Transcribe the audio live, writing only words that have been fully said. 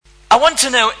I want to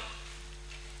know,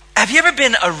 have you ever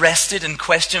been arrested and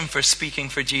questioned for speaking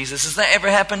for Jesus? Has that ever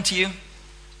happened to you?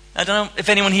 I don't know if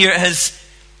anyone here has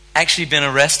actually been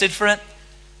arrested for it.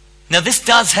 Now, this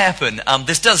does happen.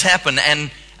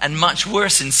 And much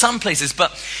worse in some places.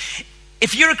 But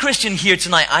if you're a Christian here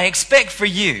tonight, I expect for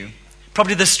you,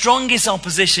 probably the strongest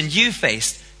opposition you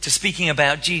faced to speaking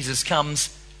about Jesus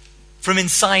comes from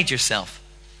inside yourself.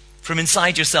 From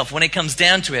inside yourself, when it comes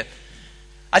down to it.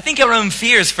 I think our own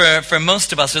fears for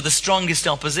most of us are the strongest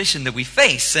opposition that we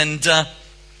face. And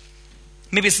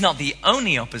maybe it's not the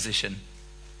only opposition,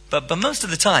 but most of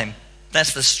the time,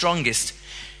 that's the strongest.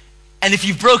 And if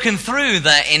you've broken through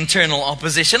that internal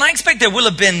opposition, I expect there will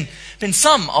have been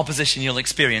some opposition you'll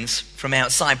experience from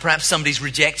outside. Perhaps somebody's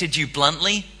rejected you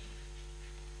bluntly.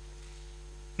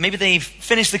 Maybe they've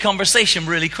finished the conversation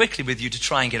really quickly with you to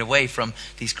try and get away from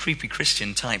these creepy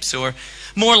Christian types. Or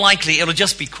more likely, it'll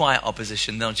just be quiet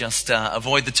opposition. They'll just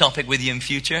avoid the topic with you in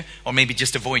future, or maybe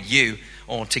just avoid you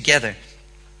altogether.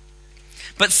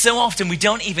 But so often we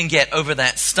don't even get over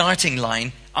that starting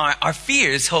line. Our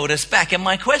fears hold us back. And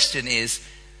my question is,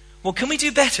 well, can we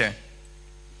do better?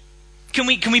 Can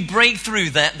we break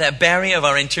through that barrier of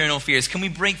our internal fears? Can we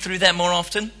break through that more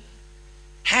often?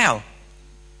 How?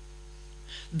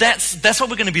 That's what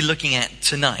we're going to be looking at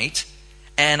tonight.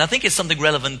 And I think it's something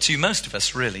relevant to most of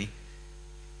us, really.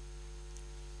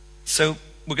 So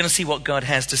we're going to see what God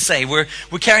has to say. We're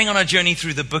carrying on our journey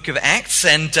through the book of Acts.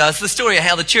 And it's the story of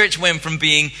how the church went from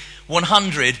being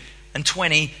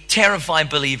 120 terrified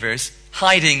believers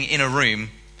hiding in a room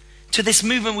to this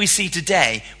movement we see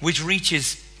today, which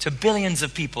reaches to billions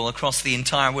of people across the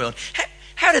entire world.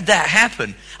 How did that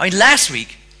happen? I mean, last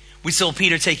week, we saw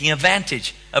Peter taking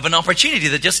advantage of an opportunity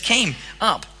that just came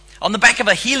up on the back of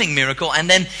a healing miracle, and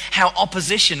then how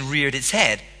opposition reared its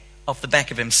head off the back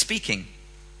of him speaking.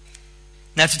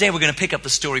 Now today we're going to pick up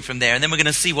the story from there, and then we're going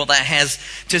to see what that has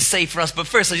to say for us. But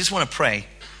first, I just want to pray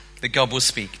that God will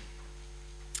speak.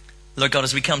 Lord God,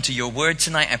 as we come to your word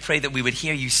tonight, I pray that we would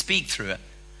hear you speak through it.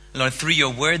 Lord, through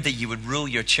your word, that you would rule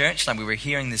your church like we were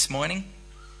hearing this morning.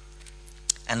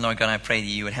 And Lord God, I pray that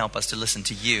you would help us to listen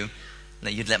to you,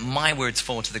 that you'd let my words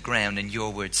fall to the ground and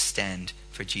your words stand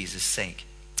for Jesus' sake.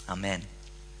 Amen.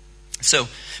 So,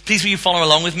 please will you follow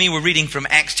along with me? We're reading from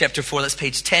Acts chapter 4. That's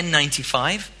page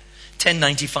 1095.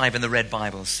 1095 in the red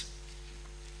Bibles.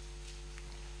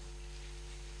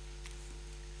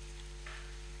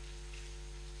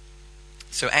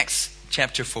 So Acts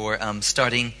chapter 4,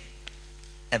 starting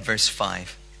at verse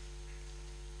 5.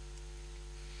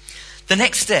 The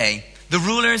next day, the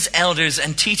rulers, elders,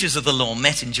 and teachers of the law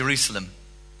met in Jerusalem.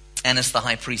 Annas the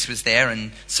high priest was there,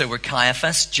 and so were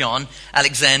Caiaphas, John,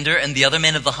 Alexander, and the other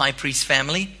men of the high priest's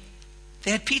family.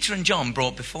 They had Peter and John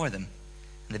brought before them,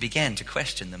 and they began to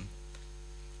question them.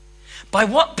 By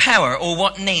what power or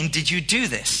what name did you do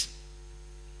this?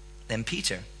 Then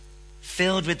Peter,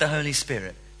 filled with the Holy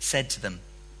Spirit, said to them,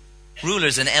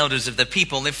 Rulers and elders of the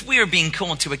people, if we are being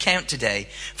called to account today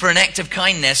for an act of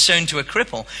kindness shown to a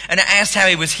cripple, and are asked how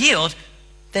he was healed,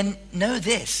 then know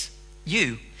this,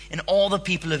 you and all the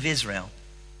people of Israel.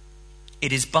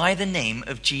 It is by the name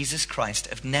of Jesus Christ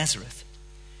of Nazareth,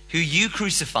 who you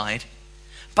crucified,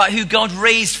 but who God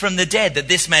raised from the dead, that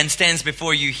this man stands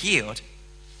before you healed.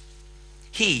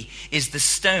 He is the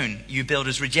stone you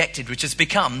builders rejected, which has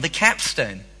become the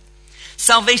capstone.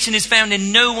 Salvation is found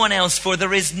in no one else, for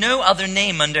there is no other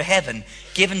name under heaven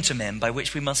given to men by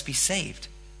which we must be saved.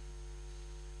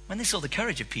 When they saw the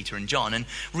courage of Peter and John and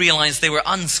realized they were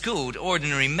unschooled,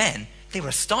 ordinary men, they were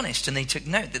astonished, and they took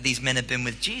note that these men had been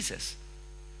with Jesus.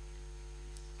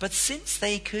 But since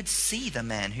they could see the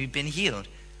man who'd been healed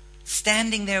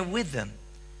standing there with them,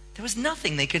 there was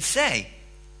nothing they could say.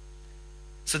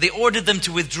 So they ordered them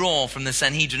to withdraw from the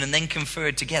Sanhedrin and then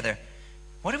conferred together.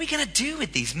 What are we going to do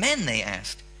with these men, they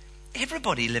asked.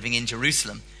 Everybody living in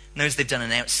Jerusalem knows they've done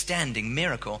an outstanding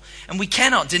miracle, and we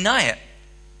cannot deny it.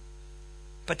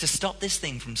 But to stop this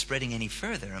thing from spreading any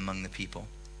further among the people,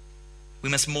 we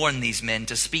must warn these men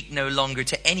to speak no longer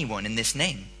to anyone in this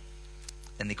name.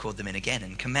 Then they called them in again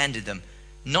and commanded them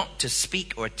not to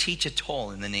speak or teach at all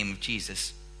in the name of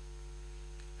Jesus.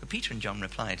 But Peter and John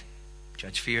replied,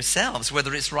 Judge for yourselves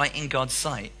whether it's right in God's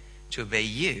sight to obey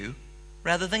you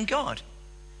rather than God.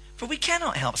 For we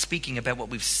cannot help speaking about what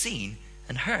we've seen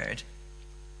and heard.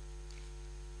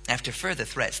 After further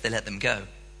threats, they let them go.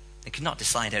 They could not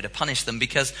decide how to punish them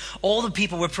because all the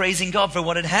people were praising God for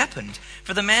what had happened.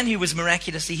 For the man who was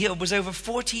miraculously healed was over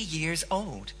 40 years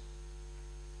old.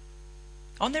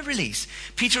 On their release,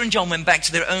 Peter and John went back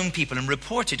to their own people and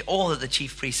reported all that the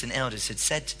chief priests and elders had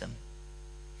said to them.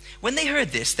 When they heard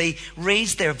this, they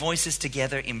raised their voices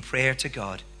together in prayer to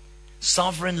God.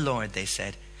 Sovereign Lord, they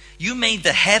said, you made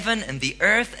the heaven and the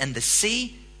earth and the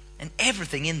sea and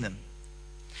everything in them.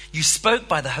 You spoke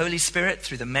by the Holy Spirit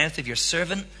through the mouth of your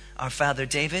servant, our father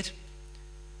David.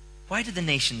 Why do the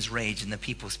nations rage and the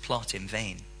peoples plot in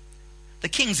vain? The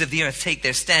kings of the earth take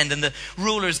their stand, and the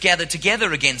rulers gather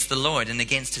together against the Lord and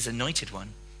against his anointed one.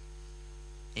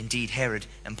 Indeed, Herod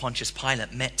and Pontius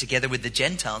Pilate met together with the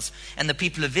Gentiles and the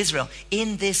people of Israel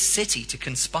in this city to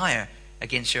conspire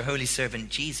against your holy servant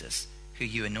Jesus, who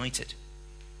you anointed.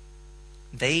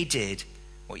 They did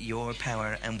what your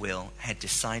power and will had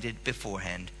decided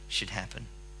beforehand should happen.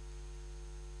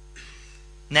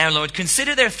 Now, Lord,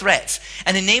 consider their threats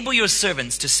and enable your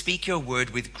servants to speak your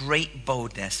word with great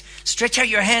boldness. Stretch out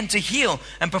your hand to heal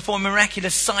and perform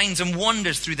miraculous signs and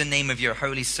wonders through the name of your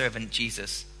holy servant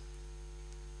Jesus.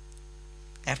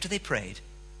 After they prayed,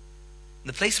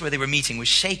 the place where they were meeting was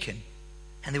shaken,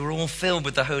 and they were all filled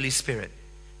with the Holy Spirit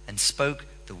and spoke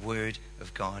the word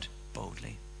of God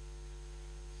boldly.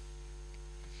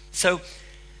 So,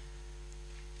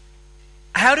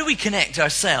 how do we connect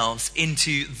ourselves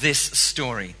into this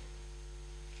story?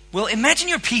 Well, imagine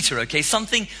you're Peter, okay?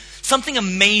 Something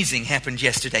amazing happened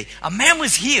yesterday. A man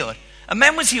was healed. A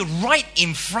man was healed right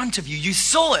in front of you. You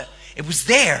saw it. It was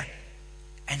there.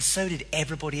 And so did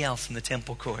everybody else in the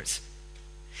temple courts.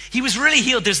 He was really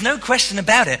healed. There's no question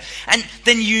about it. And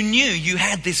then you knew you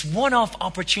had this one-off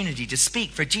opportunity to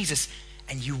speak for Jesus,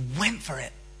 and you went for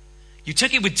it. You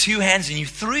took it with two hands and you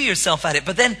threw yourself at it.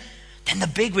 But then the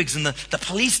bigwigs and the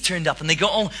police turned up and they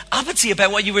got all uppity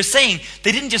about what you were saying.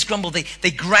 They didn't just grumble.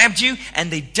 They grabbed you and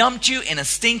they dumped you in a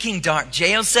stinking dark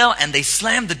jail cell and they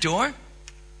slammed the door.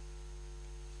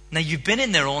 Now you've been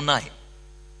in there all night,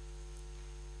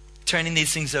 turning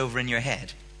these things over in your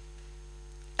head.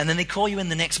 And then they call you in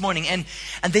the next morning and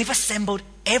they've assembled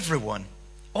everyone.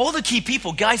 All the key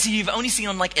people, guys who you've only seen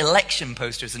on like election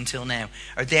posters until now,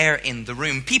 are there in the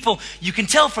room. People you can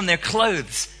tell from their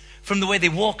clothes, from the way they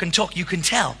walk and talk, you can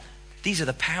tell. These are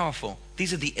the powerful.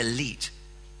 These are the elite.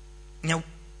 Now,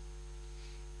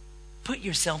 put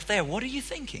yourself there. What are you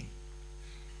thinking?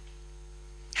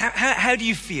 How do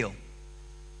you feel?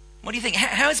 What do you think?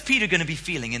 How is Peter going to be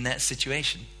feeling in that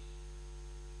situation?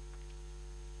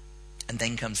 And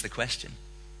then comes the question.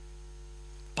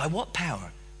 By what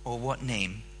power or what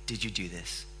name did you do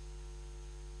this?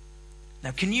 Now,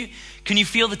 can you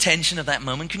feel the tension of that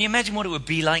moment? Can you imagine what it would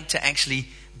be like to actually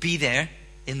be there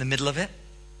in the middle of it?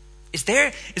 Is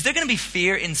there going to be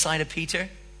fear inside of Peter?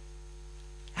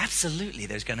 Absolutely,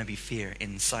 there's going to be fear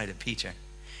inside of Peter.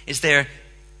 Is there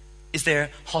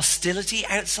hostility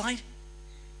outside?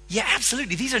 Yeah,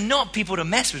 absolutely. These are not people to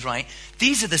mess with, right?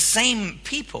 These are the same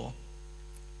people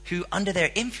who, under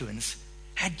their influence,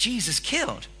 had Jesus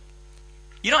killed.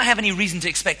 You don't have any reason to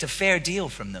expect a fair deal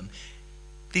from them.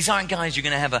 These aren't guys you're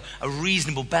going to have a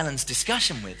reasonable, balanced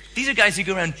discussion with. These are guys who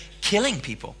go around killing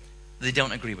people they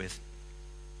don't agree with.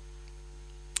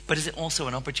 But is it also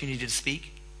an opportunity to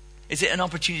speak? Is it an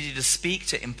opportunity to speak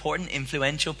to important,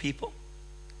 influential people?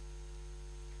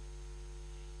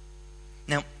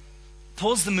 Now,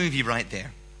 pause the movie right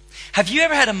there. Have you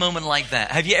ever had a moment like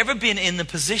that? Have you ever been in the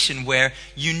position where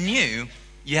you knew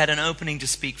you had an opening to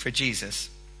speak for Jesus?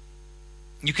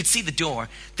 You could see the door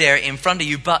there in front of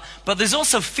you, but there's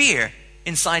also fear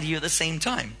inside of you at the same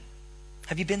time.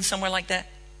 Have you been somewhere like that?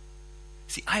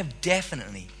 See, I have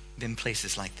definitely been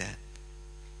places like that.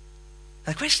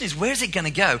 Now, the question is, where's it going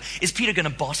to go? Is Peter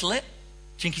going to bottle it? Do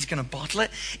you think he's going to bottle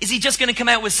it? Is he just going to come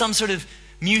out with some sort of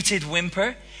muted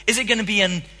whimper? Is it going to be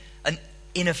an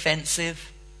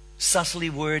inoffensive, subtly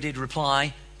worded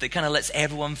reply that kind of lets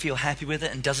everyone feel happy with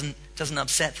it and doesn't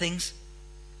upset things?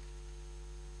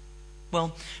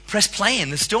 Well, press play in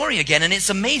the story again, and it's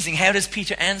amazing. How does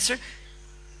Peter answer?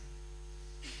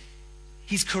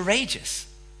 He's courageous,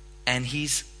 and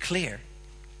he's clear.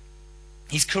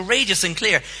 He's courageous and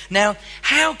clear. Now,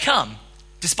 how come,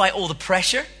 despite all the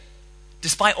pressure,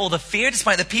 despite all the fear,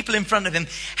 despite the people in front of him,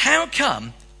 how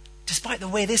come, despite the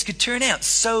way this could turn out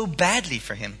so badly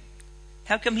for him,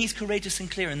 how come he's courageous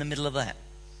and clear in the middle of that?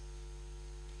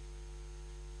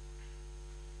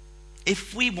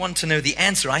 If we want to know the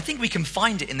answer, I think we can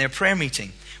find it in their prayer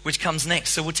meeting, which comes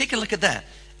next. So we'll take a look at that,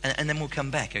 and then we'll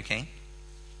come back, okay?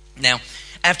 Now,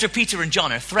 after Peter and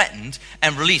John are threatened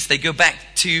and released, they go back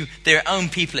to their own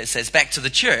people, it says, back to the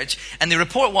church, and they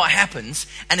report what happens,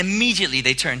 and immediately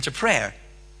they turn to prayer.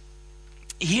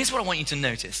 Here's what I want you to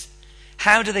notice.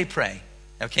 How do they pray?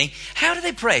 Okay? How do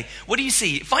they pray? What do you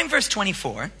see? Find verse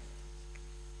 24.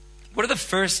 What are the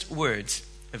first words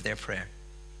of their prayer?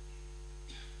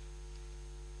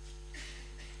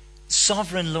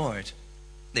 Sovereign Lord,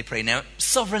 they pray. Now,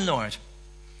 Sovereign Lord,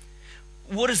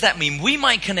 what does that mean? We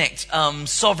might connect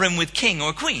sovereign with king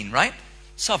or queen, right?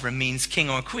 Sovereign means king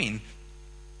or queen.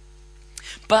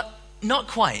 But not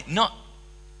quite, not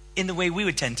in the way we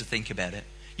would tend to think about it.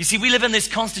 You see, we live in this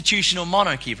constitutional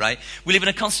monarchy, right? We live in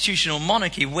a constitutional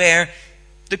monarchy where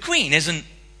the queen isn't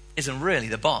really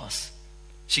the boss.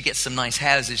 She gets some nice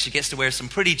houses, she gets to wear some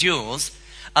pretty jewels,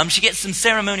 she gets some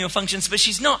ceremonial functions, but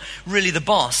she's not really the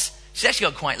boss. She's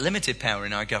actually got quite limited power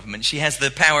in our government. She has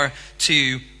the power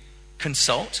to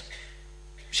consult.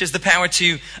 She has the power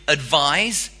to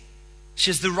advise.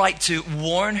 She has the right to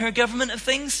warn her government of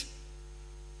things.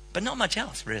 But not much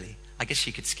else, really. I guess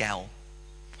she could scowl.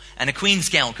 And a queen's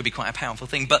scowl could be quite a powerful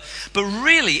thing. But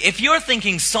really, if you're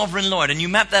thinking sovereign lord and you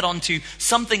map that onto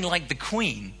something like the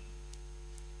queen,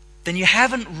 then you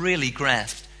haven't really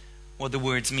grasped what the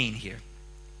words mean here.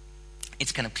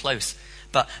 It's kind of close,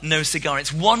 but no cigar.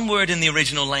 It's one word in the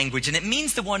original language, and it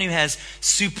means the one who has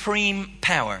supreme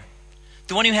power,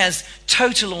 the one who has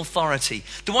total authority,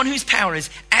 the one whose power is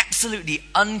absolutely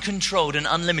uncontrolled and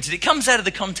unlimited. It comes out of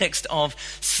the context of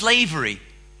slavery.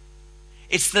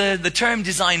 It's the term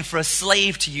designed for a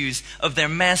slave to use of their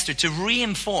master to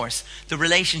reinforce the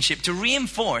relationship, to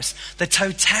reinforce the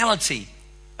totality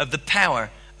of the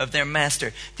power of their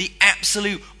master, the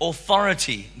absolute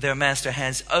authority their master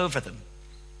has over them.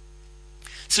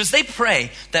 So as they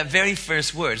pray that very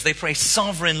first words, they pray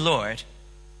sovereign Lord,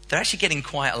 they're actually getting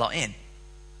quite a lot in.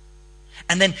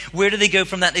 And then where do they go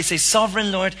from that? They say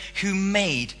sovereign Lord who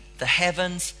made the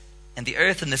heavens and the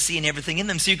earth and the sea and everything in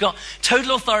them. So you've got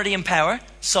total authority and power,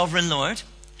 sovereign Lord.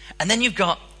 And then you've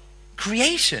got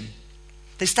creation.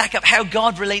 They stack up how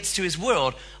God relates to his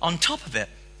world on top of it.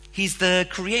 He's the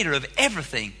creator of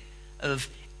everything, of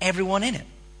everyone in it.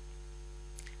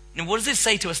 Now, what does this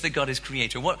say to us that God is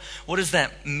creator? What does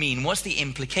that mean? What's the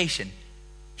implication?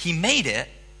 He made it.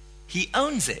 He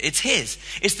owns it. It's his.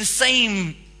 It's the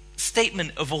same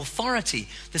statement of authority,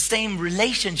 the same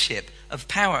relationship of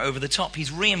power over the top.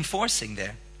 He's reinforcing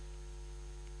there.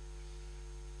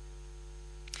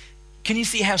 Can you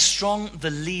see how strong the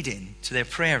lead-in to their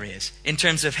prayer is in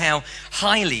terms of how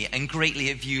highly and greatly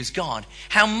it views God?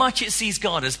 How much it sees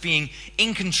God as being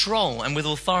in control and with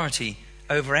authority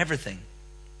over everything.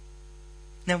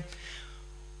 Now,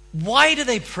 why do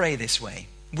they pray this way?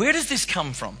 Where does this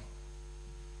come from?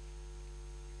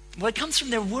 Well, it comes from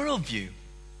their worldview.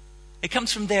 It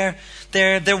comes from their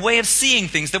way of seeing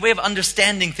things, their way of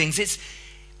understanding things.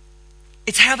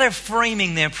 It's how they're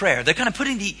framing their prayer. They're kind of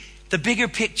putting the bigger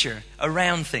picture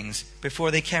around things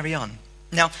before they carry on.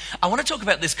 Now, I want to talk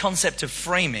about this concept of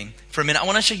framing for a minute. I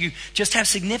want to show you just how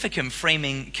significant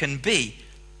framing can be.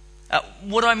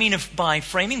 What do I mean by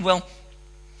framing? Well,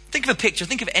 think of a picture.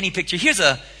 Think of any picture. Here's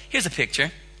a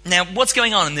picture. Now, what's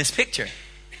going on in this picture?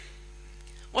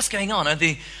 What's going on? Are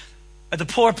the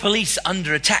poor police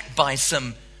under attack by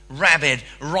some rabid,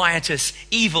 riotous,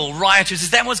 evil rioters?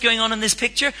 Is that what's going on in this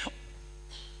picture?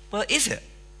 Well, is it?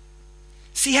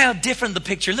 See how different the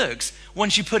picture looks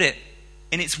once you put it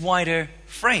in its wider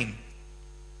frame.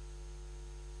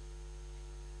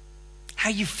 How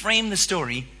you frame the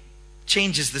story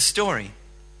changes the story.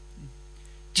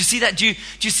 Do you see that? Do you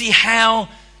see how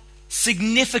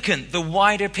significant the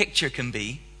wider picture can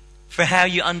be for how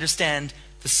you understand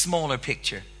the smaller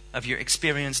picture of your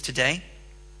experience today?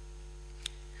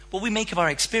 What we make of our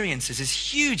experiences is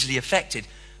hugely affected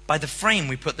by the frame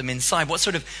we put them inside, what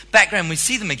sort of background we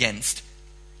see them against.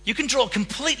 You can draw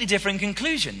completely different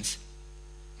conclusions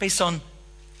based on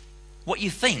what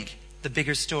you think the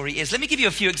bigger story is. Let me give you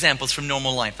a few examples from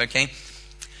normal life, okay?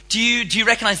 Do you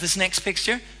recognize this next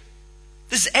picture?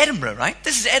 This is Edinburgh, right?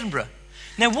 This is Edinburgh.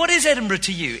 Now, what is Edinburgh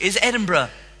to you? Is Edinburgh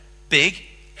big,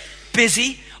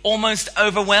 busy, almost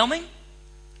overwhelming?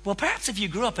 Well, perhaps if you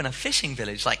grew up in a fishing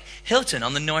village like Hilton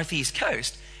on the northeast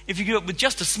coast, if you grew up with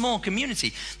just a small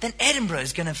community, then Edinburgh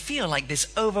is going to feel like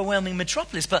this overwhelming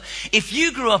metropolis. But if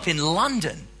you grew up in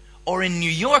London or in New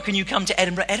York and you come to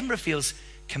Edinburgh, Edinburgh feels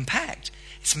compact.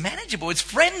 It's manageable. It's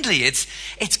friendly. It's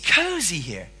cozy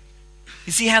here.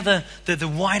 You see how the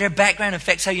wider background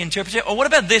affects how you interpret it? Or what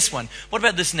about this one? What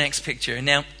about this next picture?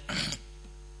 Now,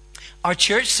 are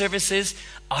church services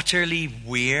utterly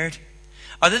weird?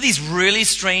 Are there these really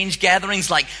strange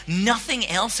gatherings like nothing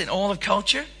else in all of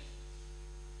culture?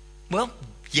 Well,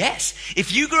 yes.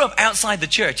 If you grew up outside the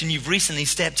church and you've recently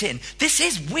stepped in, this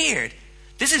is weird.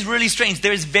 This is really strange.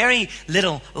 There is very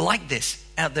little like this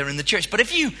out there in the church. But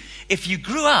if you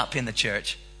grew up in the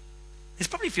church, this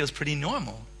probably feels pretty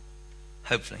normal.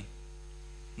 Hopefully.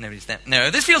 Nobody's that.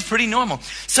 No, this feels pretty normal.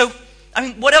 So, I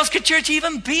mean, what else could church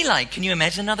even be like? Can you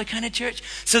imagine another kind of church?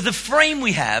 So the frame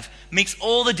we have makes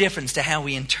all the difference to how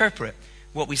we interpret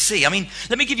what we see. I mean,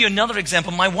 let me give you another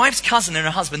example. My wife's cousin and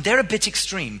her husband, they're a bit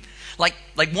extreme. Like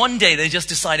one day they just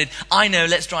decided, I know,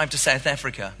 let's drive to South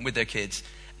Africa with their kids.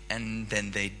 And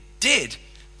then they did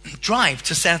drive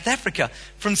to South Africa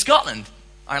from Scotland.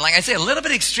 Or like I say, a little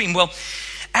bit extreme. Well,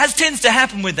 as tends to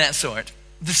happen with that sort,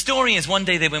 the story is one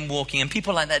day they went walking, and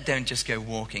people like that don't just go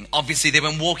walking. Obviously, they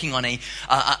went walking on a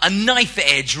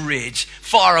knife-edge ridge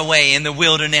far away in the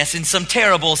wilderness in some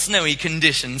terrible snowy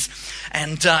conditions.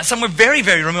 And somewhere very,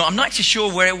 very remote. I'm not actually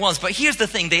sure where it was, but here's the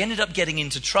thing. They ended up getting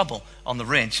into trouble on the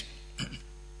ridge.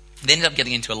 They ended up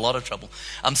getting into a lot of trouble.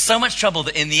 So much trouble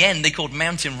that in the end, they called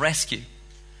mountain rescue.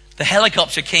 The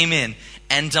helicopter came in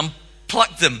and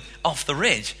plucked them off the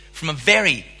ridge from a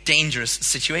very dangerous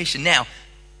situation. Now,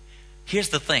 here's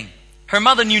the thing. Her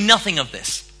mother knew nothing of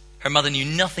this. Her mother knew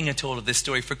nothing at all of this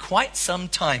story for quite some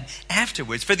time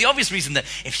afterwards, for the obvious reason that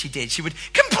if she did, she would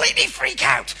completely freak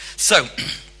out. So,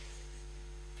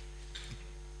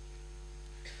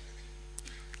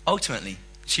 ultimately,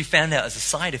 she found out as a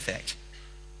side effect,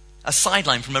 a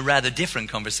sideline from a rather different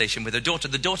conversation with her daughter.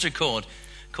 The daughter called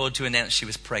to announce she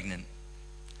was pregnant.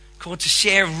 Called to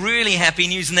share really happy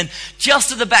news, and then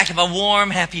just at the back of a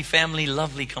warm, happy family,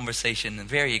 lovely conversation, and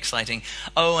very exciting.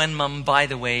 Oh, and Mum, by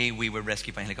the way, we were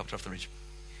rescued by a helicopter off the ridge.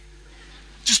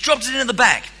 Just dropped it in the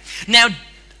back. Now,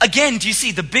 again, do you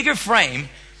see the bigger frame,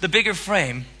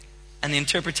 and the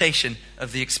interpretation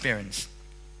of the experience?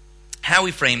 How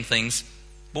we frame things,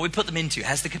 what we put them into,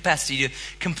 has the capacity to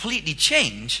completely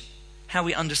change how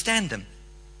we understand them.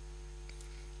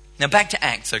 Now back to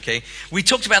Acts, okay? We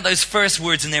talked about those first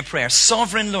words in their prayer.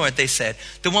 Sovereign Lord, they said.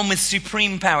 The one with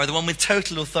supreme power, the one with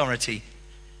total authority.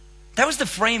 That was the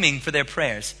framing for their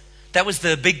prayers. That was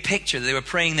the big picture that they were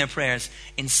praying their prayers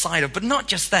inside of. But not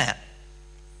just that.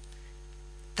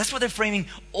 That's what they're framing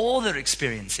all their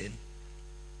experience in.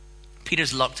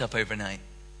 Peter's locked up overnight.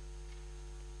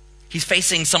 He's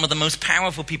facing some of the most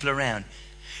powerful people around.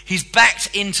 He's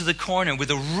backed into the corner with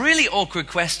a really awkward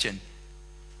question.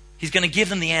 He's going to give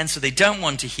them the answer they don't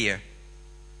want to hear.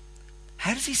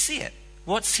 How does he see it?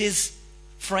 What's his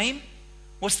frame?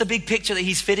 What's the big picture that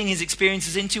he's fitting his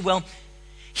experiences into? Well,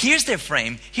 here's their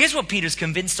frame. Here's what Peter's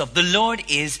convinced of. The Lord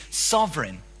is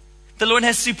sovereign. The Lord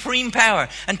has supreme power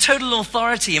and total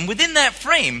authority. And within that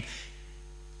frame,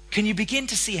 can you begin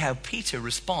to see how Peter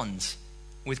responds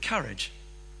with courage?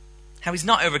 How he's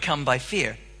not overcome by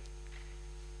fear.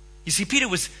 You see, Peter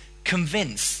was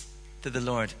convinced that the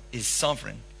Lord is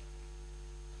sovereign.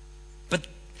 But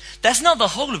that's not the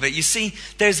whole of it. You see,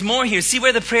 there's more here. See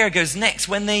where the prayer goes next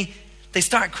when they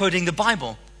start quoting the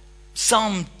Bible.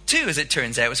 Psalm 2, as it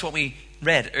turns out, is what we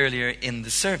read earlier in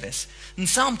the service. In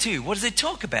Psalm 2, what does it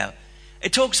talk about?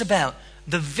 It talks about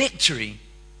the victory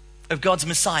of God's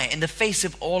Messiah in the face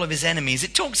of all of his enemies.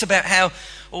 It talks about how,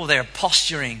 they're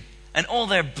posturing and all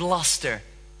their bluster.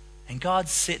 And God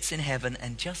sits in heaven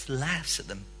and just laughs at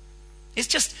them. It's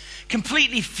just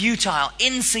completely futile,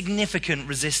 insignificant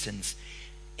resistance.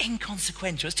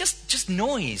 Inconsequential. It's just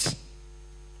noise.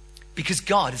 Because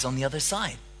God is on the other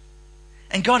side.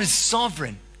 And God is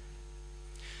sovereign.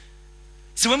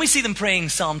 So when we see them praying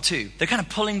Psalm 2, they're kind of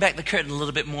pulling back the curtain a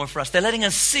little bit more for us. They're letting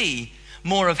us see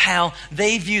more of how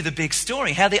they view the big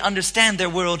story, how they understand their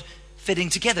world fitting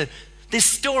together. This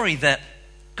story that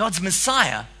God's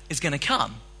Messiah is going to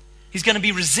come. He's going to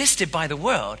be resisted by the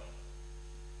world.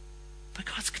 But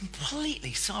God's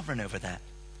completely sovereign over that.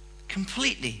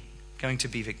 Completely going to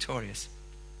be victorious.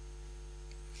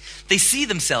 They see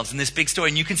themselves in this big story,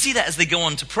 and you can see that as they go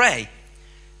on to pray.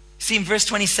 See in verse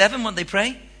 27 what they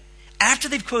pray? After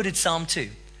they've quoted Psalm 2,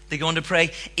 they go on to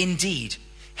pray, indeed,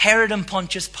 Herod and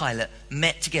Pontius Pilate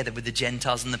met together with the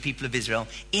Gentiles and the people of Israel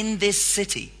in this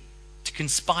city to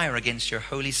conspire against your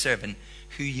holy servant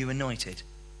who you anointed.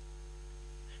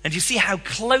 And you see how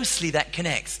closely that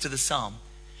connects to the psalm.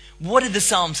 What did the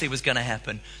psalm say was going to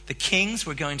happen? The kings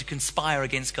were going to conspire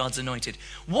against God's anointed.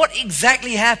 What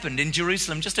exactly happened in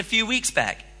Jerusalem just a few weeks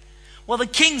back? Well, the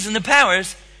kings and the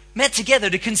powers met together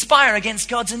to conspire against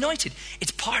God's anointed. It's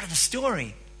part of the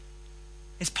story.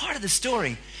 It's part of the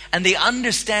story. And they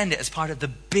understand it as part of the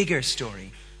bigger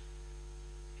story.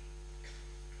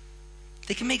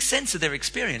 They can make sense of their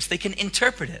experience. They can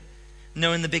interpret it,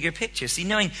 knowing the bigger picture. See,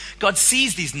 knowing God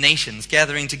sees these nations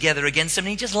gathering together against him, and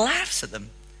he just laughs at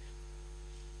them.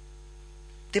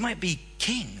 They might be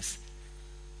kings.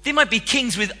 They might be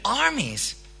kings with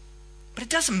armies. But it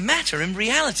doesn't matter in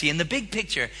reality, in the big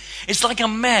picture. It's like a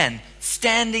man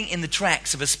standing in the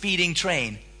tracks of a speeding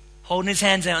train, holding his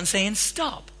hands out and saying,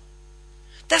 stop.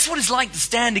 That's what it's like to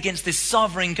stand against this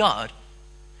sovereign God.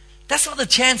 That's what the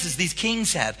chances these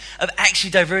kings have of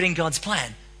actually diverting God's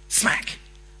plan. Smack.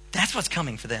 That's what's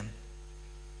coming for them.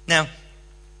 Now,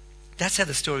 that's how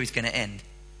the story is going to end.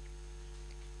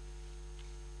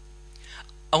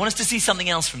 I want us to see something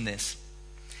else from this.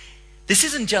 This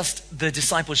isn't just the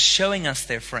disciples showing us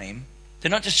their frame.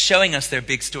 They're not just showing us their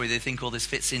big story they think all this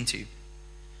fits into.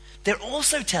 They're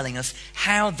also telling us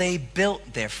how they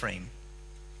built their frame.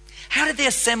 How did they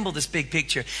assemble this big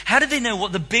picture? How did they know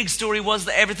what the big story was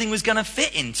that everything was going to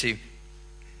fit into?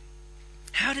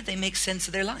 How did they make sense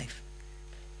of their life?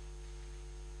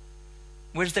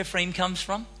 Where does their frame come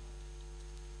from?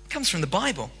 It comes from the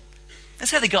Bible.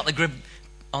 That's how they got the grip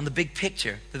on the big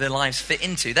picture that their lives fit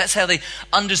into. That's how they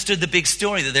understood the big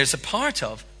story that there's a part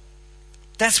of.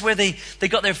 That's where they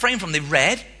got their frame from. They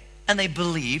read and they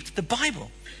believed the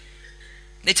Bible.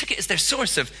 They took it as their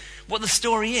source of what the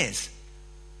story is.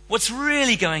 What's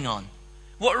really going on.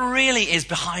 What really is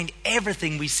behind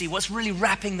everything we see. What's really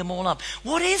wrapping them all up.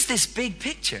 What is this big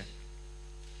picture?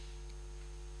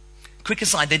 Quick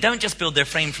aside, they don't just build their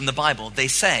frame from the Bible. They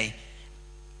say,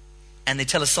 and they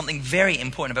tell us something very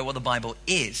important about what the Bible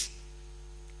is.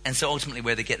 And so ultimately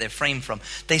where they get their frame from.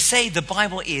 They say the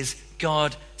Bible is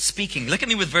God speaking. Look at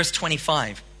me with verse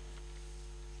 25.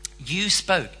 You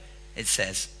spoke, it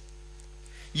says.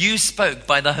 You spoke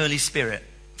by the Holy Spirit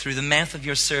through the mouth of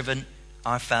your servant,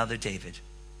 our father David.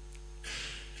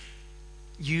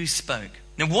 You spoke.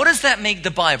 Now what does that make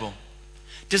the Bible?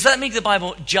 Does that make the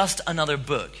Bible just another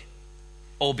book?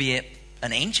 Albeit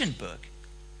an ancient book?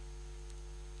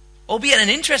 Albeit an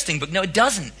interesting book? No, it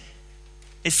doesn't.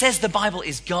 It says the Bible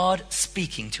is God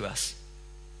speaking to us.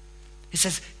 It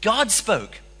says God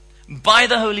spoke by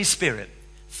the Holy Spirit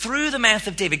through the mouth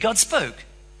of David. God spoke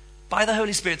by the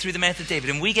Holy Spirit through the mouth of David.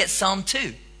 And we get Psalm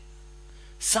 2.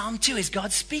 Psalm 2 is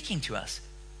God speaking to us.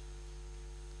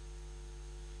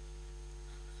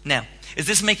 Now, is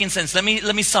this making sense? Let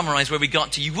me summarize where we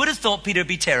got to. You would have thought Peter would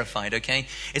be terrified, okay?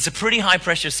 It's a pretty high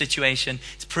pressure situation.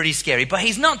 It's pretty scary. But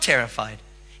he's not terrified.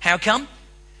 How come?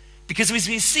 Because as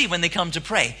we see when they come to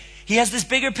pray, he has this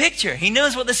bigger picture. He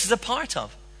knows what this is a part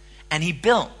of. And he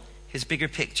built his bigger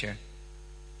picture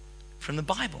from the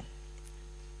Bible.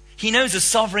 He knows a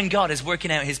sovereign God is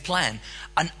working out his plan.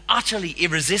 An utterly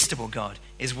irresistible God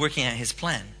is working out his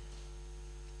plan.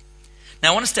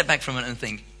 Now I want to step back from it and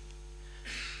think,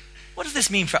 what does this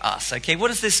mean for us? Okay,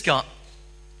 what has this got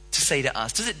to say to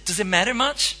us? Does it matter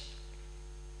much?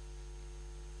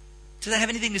 Does it have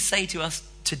anything to say to us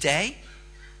today?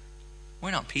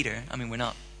 We're not Peter. I mean, we're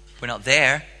not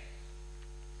there.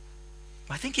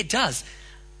 I think it does.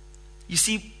 You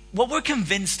see, what we're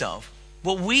convinced of,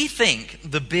 what we think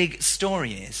the big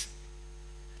story is,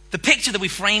 the picture that we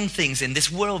frame things in, this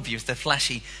worldview, the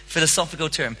flashy philosophical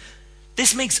term,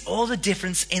 this makes all the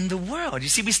difference in the world. You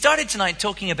see, we started tonight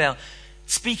talking about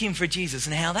speaking for Jesus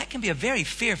and how that can be a very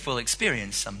fearful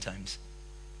experience sometimes.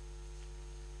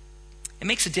 It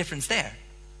makes a difference there,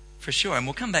 for sure, and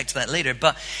we'll come back to that later,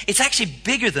 but it's actually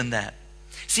bigger than that.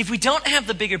 See, if we don't have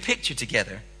the bigger picture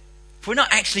together, if we're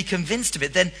not actually convinced of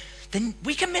it, then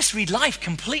we can misread life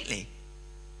completely.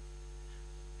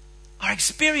 Our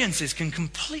experiences can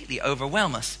completely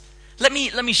overwhelm us. Let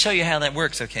me show you how that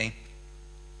works, okay?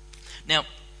 Now,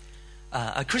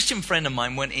 a Christian friend of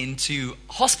mine went into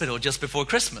hospital just before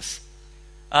Christmas.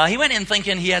 He went in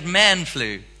thinking he had man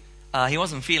flu. He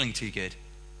wasn't feeling too good.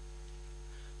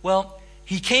 Well,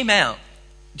 he came out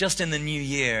just in the new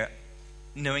year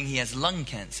knowing he has lung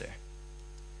cancer.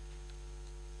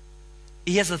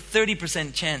 He has a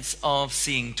 30% chance of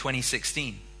seeing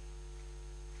 2016.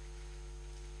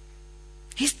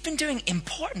 He's been doing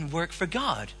important work for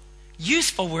God,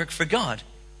 useful work for God.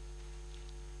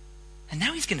 And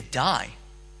now he's going to die.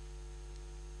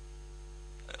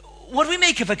 What do we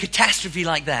make of a catastrophe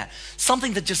like that?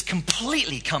 Something that just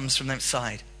completely comes from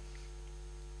outside.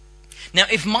 Now,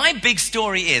 if my big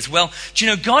story is, well, do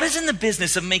you know, God is in the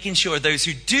business of making sure those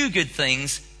who do good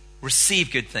things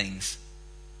receive good things.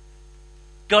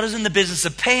 God is in the business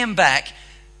of paying back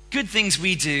good things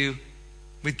we do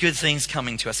with good things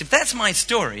coming to us. If that's my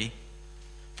story,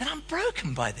 then I'm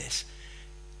broken by this.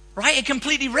 Right? It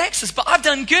completely wrecks us. But I've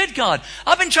done good, God.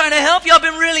 I've been trying to help you. I've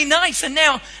been really nice. And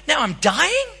now I'm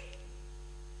dying?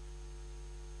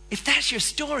 If that's your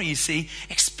story, you see,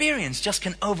 experience just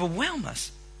can overwhelm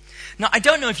us. Now, I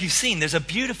don't know if you've seen, there's a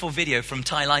beautiful video from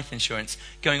Thai Life Insurance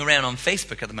going around on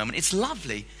Facebook at the moment. It's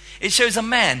lovely. It shows a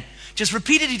man just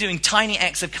repeatedly doing tiny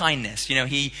acts of kindness. You know,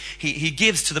 he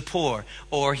gives to the poor,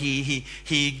 or he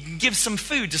gives some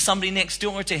food to somebody next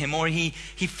door to him, or he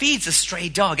feeds a stray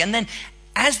dog. And then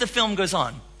as the film goes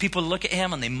on, people look at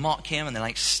him and they mock him and they're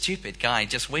like, stupid guy,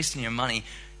 just wasting your money,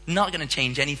 not going to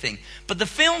change anything. But the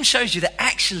film shows you that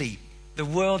actually the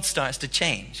world starts to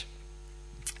change.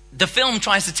 The film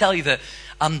tries to tell you that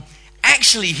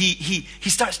actually he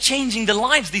starts changing the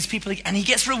lives of these people, and he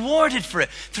gets rewarded for it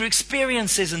through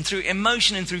experiences and through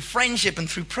emotion and through friendship and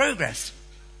through progress.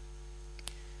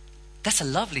 That's a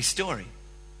lovely story.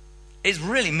 It's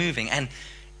really moving, and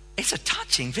it's a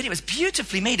touching video. It's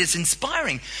beautifully made. It's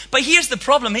inspiring. But here's the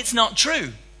problem. It's not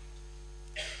true.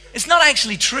 It's not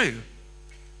actually true.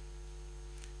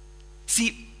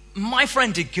 See, my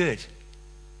friend did good.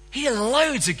 He did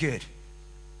loads of good.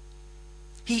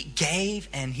 He gave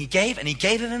and he gave and he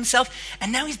gave of himself,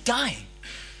 and now he's dying.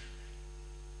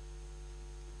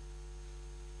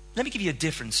 Let me give you a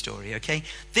different story, okay?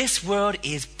 This world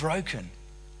is broken.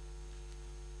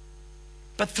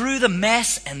 But through the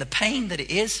mess and the pain that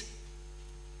it is,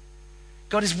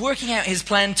 God is working out his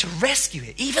plan to rescue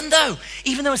it, even though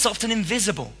it's often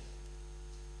invisible.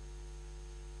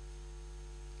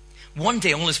 One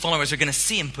day all his followers are going to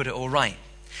see him put it all right.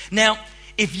 Now,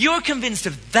 if you're convinced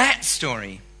of that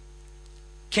story,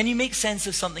 can you make sense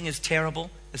of something as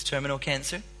terrible as terminal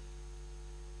cancer?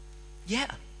 Yeah.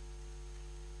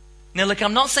 Now look,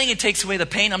 I'm not saying it takes away the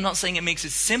pain. I'm not saying it makes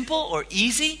it simple or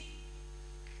easy.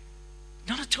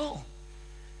 Not at all.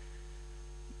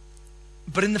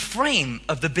 But in the frame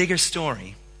of the bigger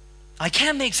story, I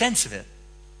can make sense of it.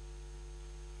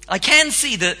 I can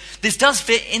see that this does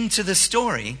fit into the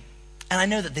story, and I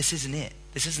know that this isn't it.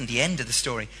 This isn't the end of the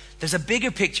story. There's a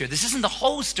bigger picture. This isn't the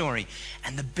whole story,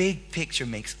 and the big picture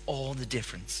makes all the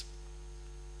difference.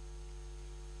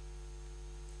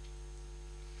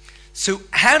 So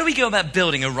how do we go about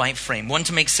building a right frame, one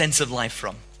to make sense of life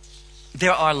from?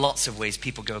 There are lots of ways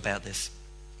people go about this.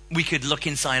 We could look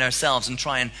inside ourselves and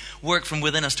try and work from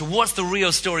within us to what's the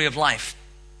real story of life.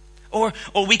 Or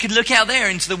we could look out there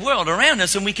into the world around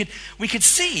us and we could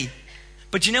see.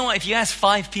 But you know what? If you ask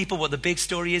 5 people what the big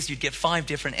story is, you'd get 5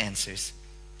 different answers.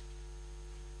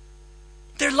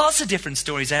 There are lots of different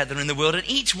stories out there in the world, and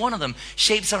each one of them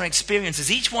shapes our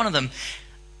experiences. Each one of them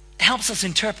helps us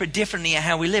interpret differently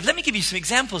how we live. Let me give you some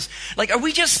examples. Like, are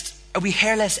we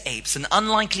hairless apes, an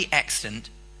unlikely accident,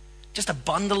 just a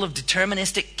bundle of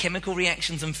deterministic chemical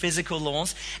reactions and physical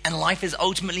laws, and life is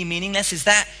ultimately meaningless? Is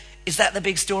that the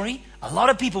big story? A lot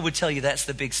of people would tell you that's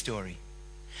the big story.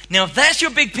 Now, if that's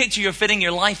your big picture you're fitting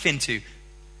your life into,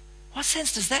 what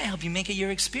sense does that help you make of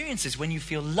your experiences when you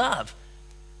feel love,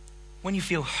 when you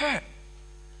feel hurt,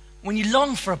 when you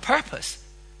long for a purpose?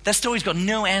 That story's got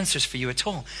no answers for you at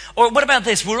all. Or what about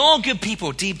this? We're all good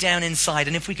people deep down inside,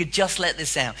 and if we could just let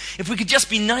this out, if we could just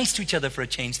be nice to each other for a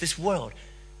change, this world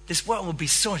will be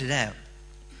sorted out.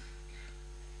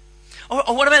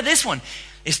 Or what about this one?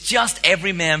 It's just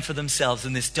every man for themselves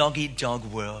in this dog-eat-dog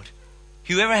world.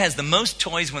 Whoever has the most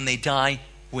toys when they die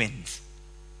wins.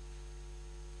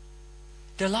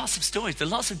 There are lots of stories. There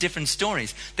are lots of different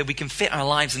stories that we can fit our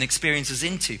lives and experiences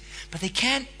into. But they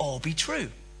can't all be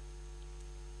true.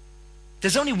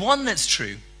 There's only one that's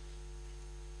true.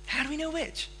 How do we know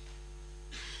which?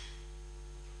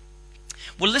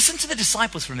 Well, listen to the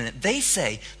disciples for a minute. They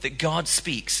say that God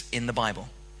speaks in the Bible.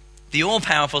 The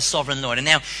all-powerful sovereign Lord. And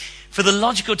now, for the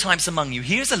logical types among you,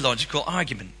 here's a logical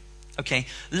argument. Okay,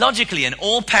 logically, an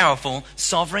all-powerful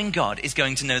sovereign God is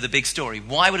going to know the big story.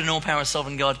 Why would an all-powerful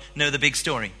sovereign God know the big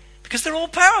story? Because they're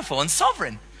all-powerful and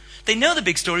sovereign. They know the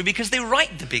big story because they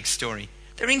write the big story.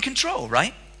 They're in control,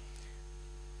 right?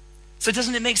 So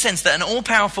doesn't it make sense that an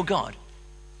all-powerful God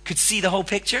could see the whole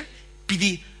picture? Be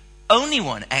the only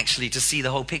one, actually, to see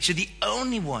the whole picture. The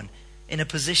only one in a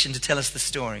position to tell us the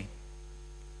story.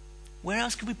 Where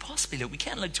else could we possibly look? We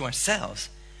can't look to ourselves.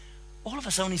 All of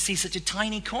us only see such a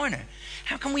tiny corner.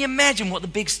 How can we imagine what the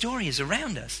big story is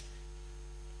around us?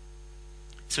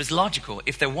 So it's logical,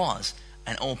 if there was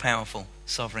an all-powerful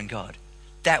sovereign God,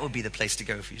 that would be the place to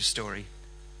go for your story.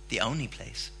 The only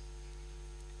place.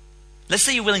 Let's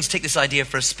say you're willing to take this idea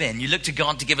for a spin. You look to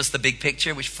God to give us the big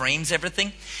picture, which frames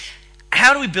everything.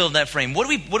 How do we build that frame? What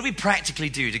do we practically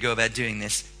do to go about doing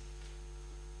this?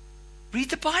 Read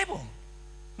the Bible,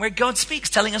 where God speaks,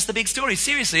 telling us the big story.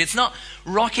 Seriously, it's not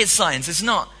rocket science. It's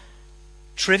not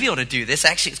trivial to do this.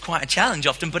 Actually, it's quite a challenge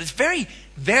often, but it's very,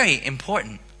 very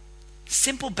important.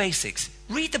 Simple basics.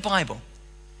 Read the Bible.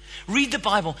 Read the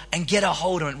Bible and get a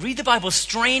hold on it. Read the Bible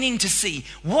straining to see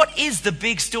what is the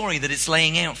big story that it's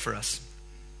laying out for us.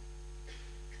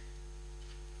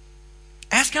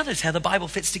 Ask others how the Bible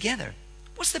fits together.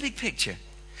 What's the big picture?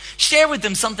 Share with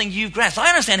them something you've grasped. I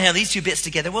understand how these two bits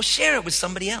together. Well, share it with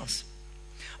somebody else.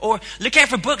 Or look out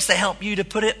for books that help you to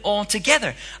put it all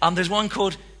together. There's one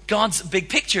called God's Big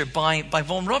Picture by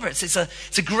Vaughan Roberts. It's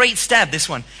a great stab, this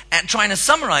one, at trying to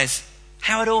summarize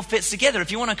how it all fits together.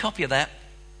 If you want a copy of that,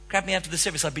 grab me after the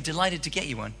service. I'd be delighted to get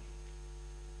you one.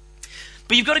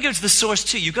 But you've got to go to the source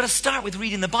too. You've got to start with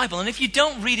reading the Bible. And if you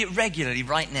don't read it regularly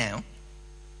right now,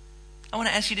 I want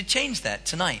to ask you to change that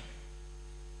tonight.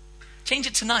 Change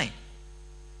it tonight.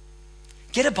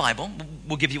 Get a Bible.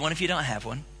 We'll give you one if you don't have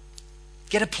one.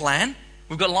 Get a plan.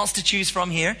 We've got lots to choose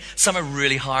from here. Some are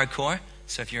really hardcore.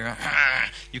 So if you're,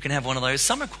 you can have one of those.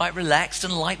 Some are quite relaxed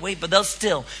and lightweight, but they'll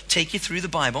still take you through the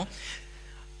Bible.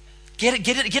 Get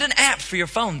an app for your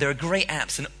phone. There are great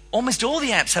apps, and almost all the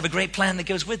apps have a great plan that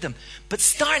goes with them. But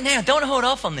start now. Don't hold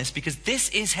off on this, because this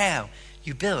is how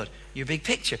you build your big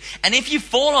picture. And if you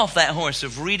fall off that horse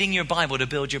of reading your Bible to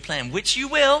build your plan, which you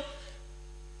will,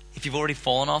 if you've already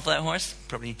fallen off that horse,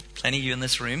 probably plenty of you in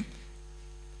this room,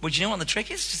 well, do you know what the trick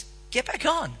is? Just get back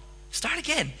on. Start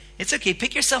again. It's okay.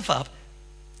 Pick yourself up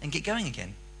and get going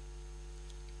again.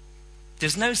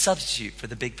 There's no substitute for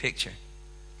the big picture.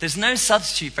 There's no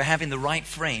substitute for having the right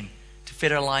frame to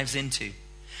fit our lives into.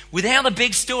 Without a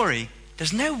big story,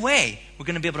 there's no way we're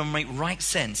going to be able to make right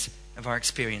sense of our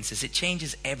experiences. It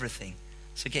changes everything.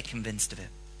 So get convinced of it.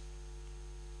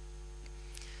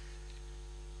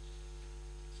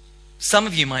 Some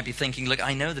of you might be thinking, look,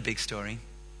 I know the big story,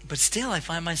 but still I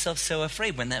find myself so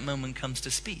afraid when that moment comes to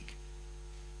speak.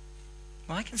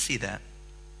 Well, I can see that.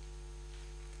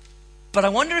 But I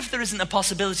wonder if there isn't a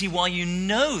possibility while you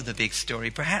know the big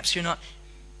story, perhaps you're not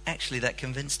actually that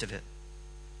convinced of it.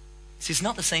 See, it's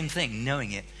not the same thing,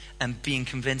 knowing it and being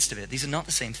convinced of it. These are not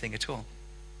the same thing at all.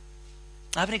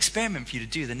 I have an experiment for you to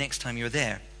do the next time you're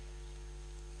there.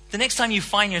 The next time you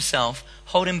find yourself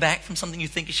holding back from something you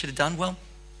think you should have done, well,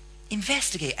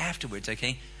 investigate afterwards,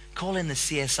 okay? Call in the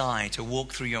CSI to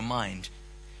walk through your mind.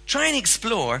 Try and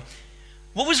explore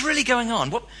what was really going on.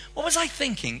 What was I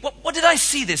thinking? What did I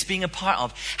see this being a part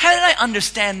of? How did I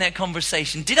understand that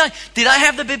conversation? Did I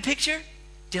have the big picture?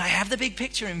 Did I have the big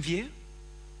picture in view?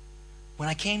 When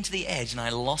I came to the edge and I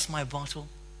lost my bottle,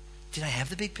 did I have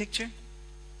the big picture?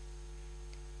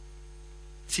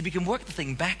 See, we can work the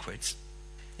thing backwards,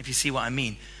 if you see what I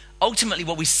mean. Ultimately,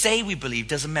 what we say we believe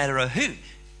doesn't matter a who.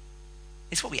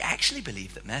 It's what we actually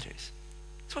believe that matters.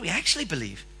 It's what we actually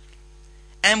believe.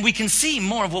 And we can see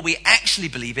more of what we actually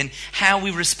believe in how we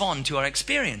respond to our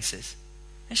experiences.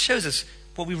 It shows us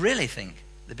what we really think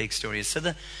the big story is. So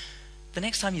the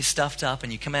next time you're stuffed up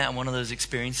and you come out on one of those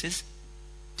experiences,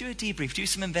 do a debrief, do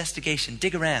some investigation,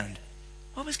 dig around.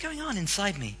 What was going on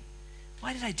inside me?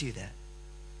 Why did I do that?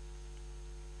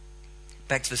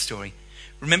 Back to the story.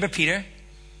 Remember Peter?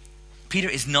 Peter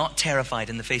is not terrified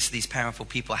in the face of these powerful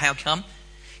people. How come?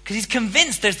 Because he's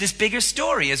convinced there's this bigger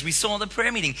story, as we saw in the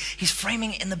prayer meeting. He's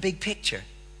framing it in the big picture.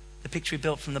 The picture he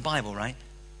built from the Bible, right?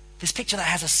 This picture that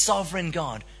has a sovereign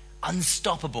God,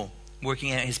 unstoppable,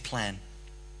 working out his plan.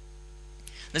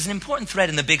 There's an important thread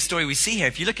in the big story we see here.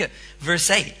 If you look at verse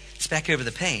 8, it's back over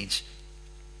the page.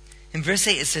 In verse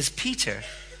 8 it says, Peter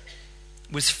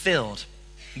was filled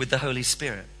with the Holy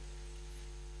Spirit.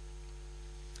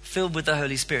 Filled with the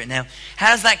Holy Spirit. Now,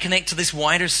 how does that connect to this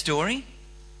wider story?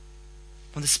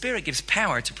 Well, the Spirit gives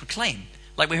power to proclaim.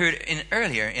 Like we heard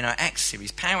earlier in our Acts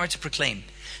series, power to proclaim.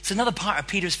 It's another part of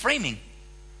Peter's framing.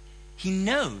 He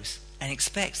knows and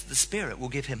expects that the Spirit will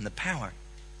give him the power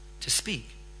to speak.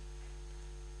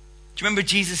 Do you remember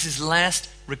Jesus' last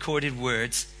recorded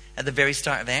words at the very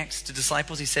start of Acts to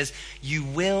disciples? He says, you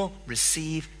will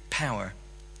receive power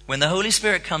when the Holy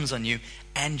Spirit comes on you,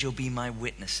 and you'll be my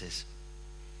witnesses.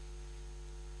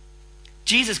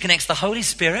 Jesus connects the Holy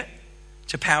Spirit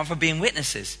to power for being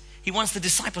witnesses. He wants the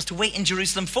disciples to wait in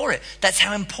Jerusalem for it. That's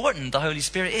how important the Holy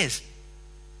Spirit is.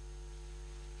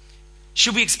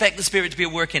 Should we expect the Spirit to be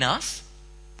at work in us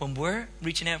when we're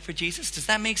reaching out for Jesus? Does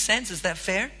that make sense? Is that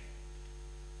fair?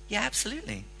 Yeah,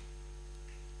 absolutely.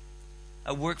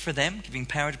 A work for them, giving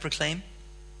power to proclaim,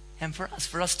 and for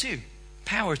us too,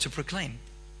 power to proclaim.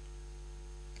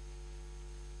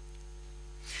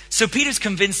 So Peter's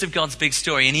convinced of God's big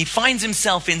story, and he finds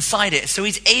himself inside it, so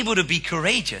he's able to be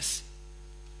courageous.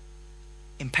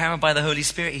 Empowered by the Holy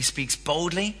Spirit, he speaks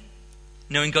boldly,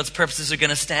 knowing God's purposes are going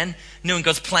to stand, knowing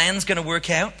God's plan's going to work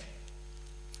out.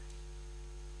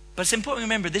 But it's important to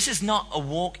remember, this is not a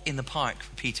walk in the park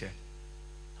for Peter.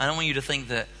 I don't want you to think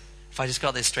that if I just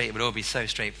got this straight, it would all be so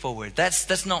straightforward.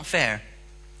 That's not fair.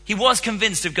 He was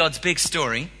convinced of God's big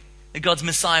story, that God's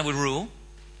Messiah would rule.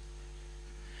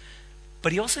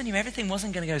 But he also knew everything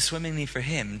wasn't going to go swimmingly for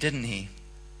him, didn't he?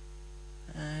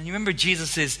 You remember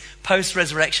Jesus'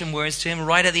 post-resurrection words to him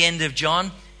right at the end of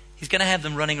John? He's going to have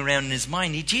them running around in his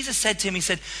mind. Jesus said to him, he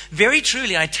said, very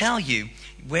truly I tell you,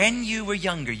 when you were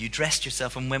younger, you dressed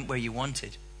yourself and went where you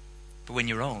wanted. But when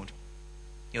you're old,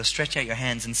 you'll stretch out your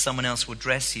hands and someone else will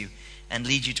dress you and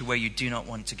lead you to where you do not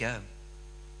want to go.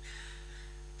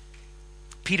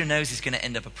 Peter knows he's going to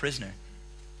end up a prisoner.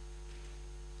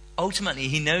 Ultimately,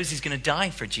 he knows he's going to die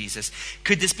for Jesus.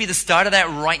 Could this be the start of that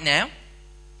right now?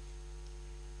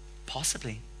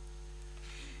 Possibly.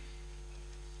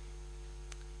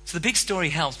 So the big story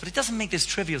helps, but it doesn't make this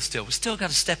trivial still. We've still got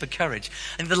a step of courage.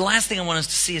 And the last thing I want us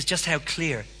to see is just how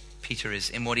clear Peter is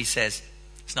in what he says.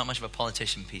 He's not much of a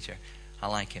politician, Peter. I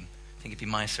like him. I think he'd be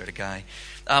my sort of guy.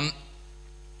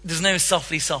 There's no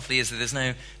softly, is there? There's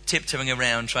no tiptoeing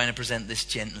around trying to present this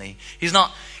gently. He's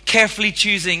not carefully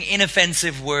choosing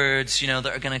inoffensive words, that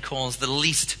are going to cause the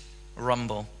least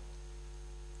rumble.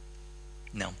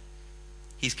 No.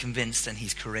 He's convinced and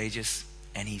he's courageous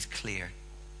and he's clear.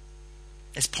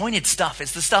 It's pointed stuff.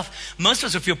 It's the stuff most of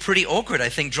us would feel pretty awkward, I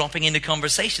think, dropping into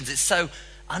conversations. It's so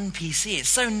un-PC. It's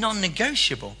so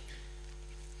non-negotiable.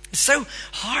 It's so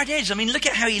hard-edged. I mean, look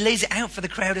at how he lays it out for the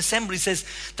crowd assembled. He says,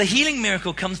 the healing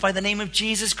miracle comes by the name of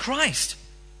Jesus Christ.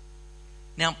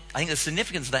 Now, I think the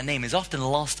significance of that name is often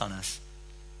lost on us.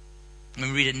 I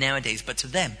mean, we read it nowadays, but to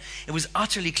them, it was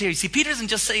utterly clear. You see, Peter isn't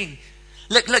just saying,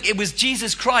 look, it was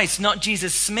Jesus Christ, not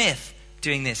Jesus Smith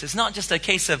doing this. It's not just a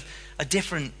case of a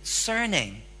different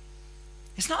surname.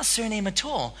 It's not a surname at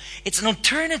all. It's an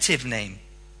alternative name.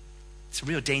 It's a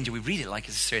real danger. We read it like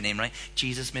it's a surname, right?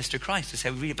 Jesus, Mr. Christ is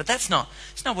how we read it. But that's not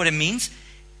what it means.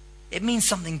 It means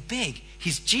something big.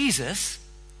 He's Jesus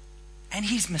and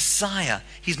he's Messiah.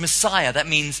 He's Messiah. That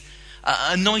means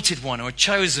anointed one or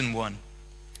chosen one.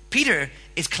 Peter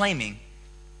is claiming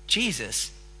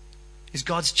Jesus is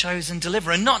God's chosen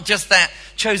deliverer. And not just that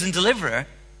chosen deliverer,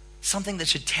 something that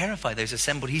should terrify those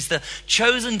assembled. He's the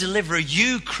chosen deliverer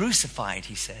you crucified,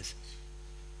 he says.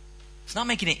 It's not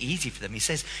making it easy for them. He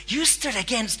says, you stood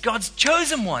against God's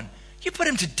chosen one. You put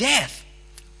him to death.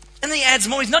 And then he adds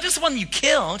more. He's not just the one you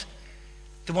killed.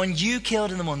 The one you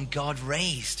killed and the one God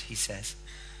raised, he says.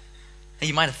 And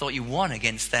you might have thought you won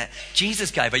against that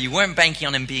Jesus guy, but you weren't banking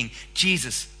on him being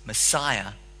Jesus,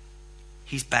 Messiah.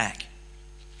 He's back.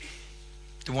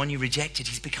 The one you rejected,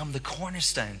 he's become the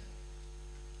cornerstone.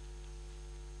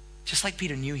 Just like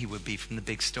Peter knew he would be from the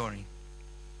big story.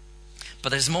 But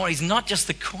there's more. He's not just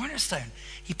the cornerstone.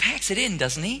 He packs it in,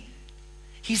 doesn't he?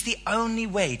 He's the only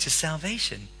way to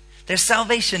salvation. There's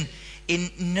salvation in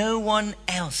no one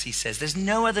else, he says. There's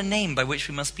no other name by which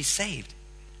we must be saved.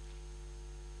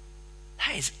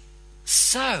 That is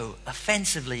so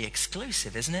offensively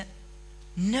exclusive, isn't it?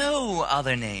 No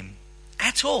other name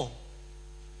at all.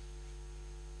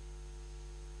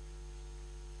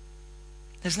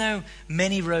 There's no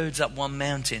many roads up one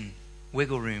mountain,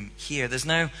 wiggle room here. There's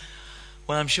no,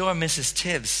 well, I'm sure Mrs.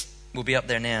 Tibbs will be up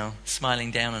there now,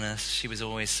 smiling down on us. She was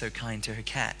always so kind to her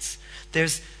cats.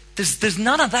 There's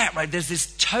none of that, right? There's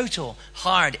this total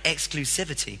hard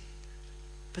exclusivity.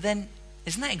 But then,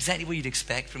 isn't that exactly what you'd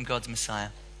expect from God's Messiah?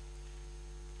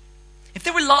 If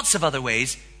there were lots of other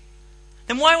ways,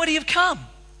 then why would he have come?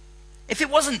 If it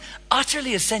wasn't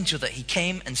utterly essential that he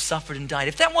came and suffered and died,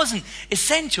 if that wasn't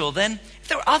essential, then if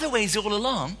there were other ways all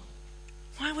along,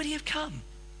 why would he have come?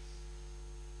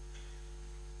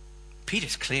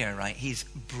 Peter's clear, right? He's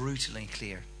brutally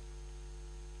clear.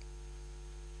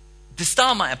 The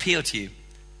style might appeal to you.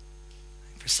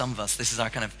 For some of us, this is our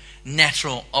kind of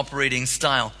natural operating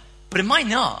style. But it might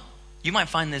not. You might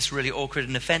find this really awkward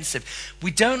and offensive.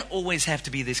 We don't always have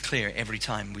to be this clear every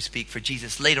time we speak for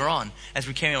Jesus. Later on, as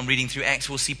we carry on reading through Acts,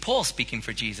 we'll see Paul speaking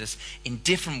for Jesus in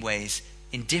different ways,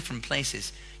 in different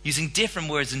places, using different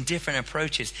words and different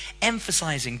approaches,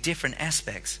 emphasizing different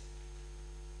aspects.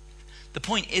 The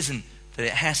point isn't that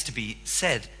it has to be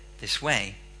said this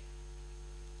way.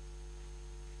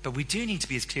 But we do need to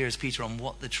be as clear as Peter on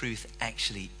what the truth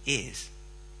actually is.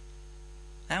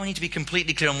 Now we need to be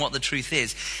completely clear on what the truth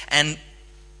is. And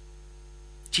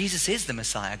Jesus is the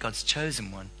Messiah, God's chosen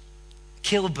one.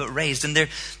 Killed but raised. And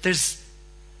there's,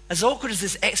 as awkward as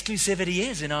this exclusivity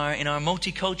is in our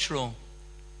multicultural,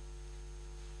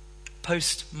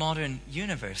 postmodern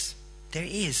universe, there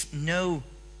is no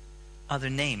other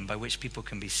name by which people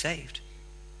can be saved.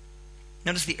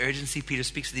 Notice the urgency Peter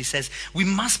speaks with. He says, we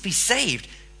must be saved.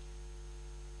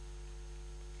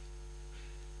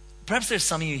 Perhaps there's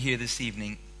some of you here this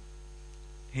evening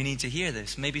who need to hear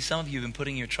this. Maybe some of you have been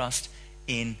putting your trust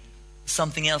in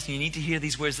something else, and you need to hear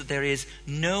these words that there is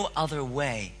no other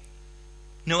way,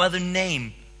 no other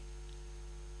name.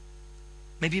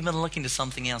 Maybe you've been looking to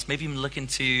something else. Maybe you've been looking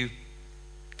to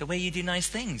the way you do nice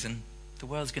things, and the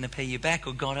world's going to pay you back,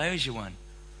 or God owes you one.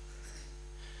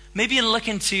 Maybe you're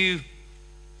looking to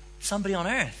somebody on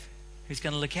earth who's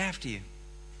going to look after you.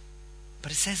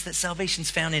 But it says that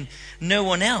salvation's found in no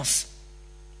one else.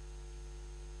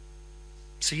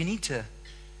 So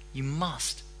you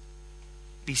must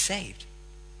be saved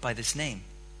by this name.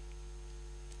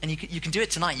 And you can do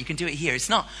it tonight. You can do it here. It's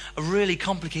not a really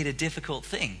complicated, difficult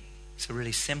thing. It's a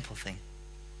really simple thing.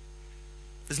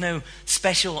 There's no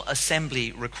special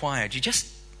assembly required. You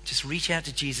just reach out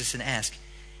to Jesus and ask.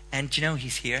 And you know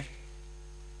he's here.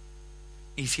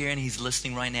 He's here and he's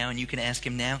listening right now, and you can ask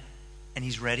him now, and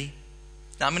he's ready.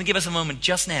 Now I'm going to give us a moment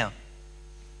just now.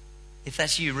 If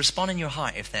that's you, respond in your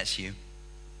heart if that's you.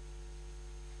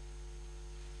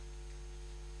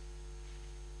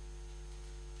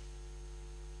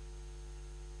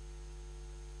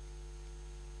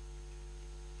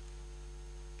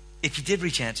 If you did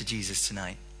reach out to Jesus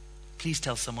tonight, please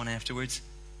tell someone afterwards,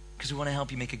 because we want to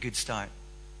help you make a good start.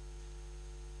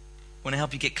 We want to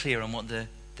help you get clear on what the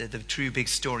true big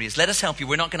story is. Let us help you.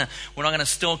 We're not gonna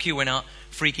stalk you. We're not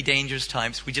freaky, dangerous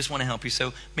types. We just want to help you.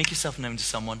 So make yourself known to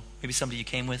someone. Maybe somebody you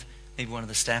came with. Maybe one of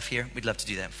the staff here. We'd love to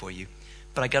do that for you.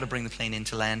 But I got to bring the plane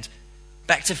into land.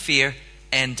 Back to fear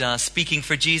and speaking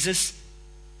for Jesus.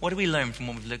 What do we learn from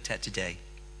what we've looked at today?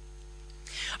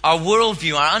 Our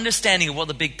worldview, our understanding of what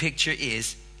the big picture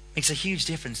is, makes a huge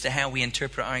difference to how we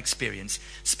interpret our experience.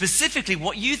 Specifically,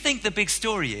 what you think the big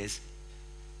story is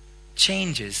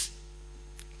changes,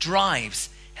 drives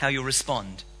how you'll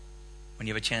respond when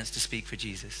you have a chance to speak for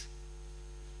Jesus.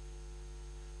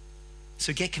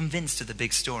 So get convinced of the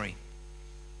big story.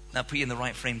 That'll put you in the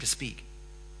right frame to speak.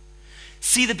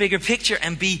 See the bigger picture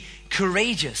and be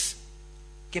courageous.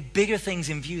 Get bigger things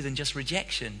in view than just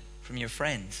rejection from your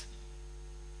friends.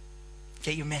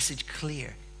 Get your message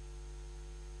clear.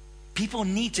 People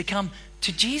need to come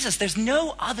to Jesus. There's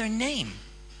no other name.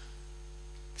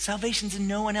 Salvation's in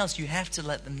no one else. You have to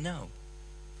let them know.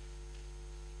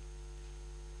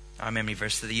 Our memory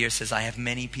verse of the year says, I have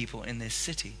many people in this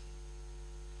city.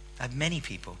 I have many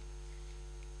people.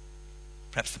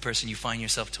 Perhaps the person you find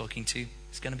yourself talking to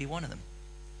is going to be one of them.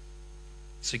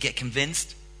 So get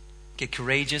convinced, get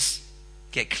courageous,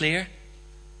 get clear,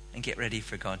 and get ready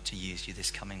for God to use you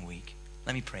this coming week.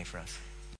 Let me pray for us.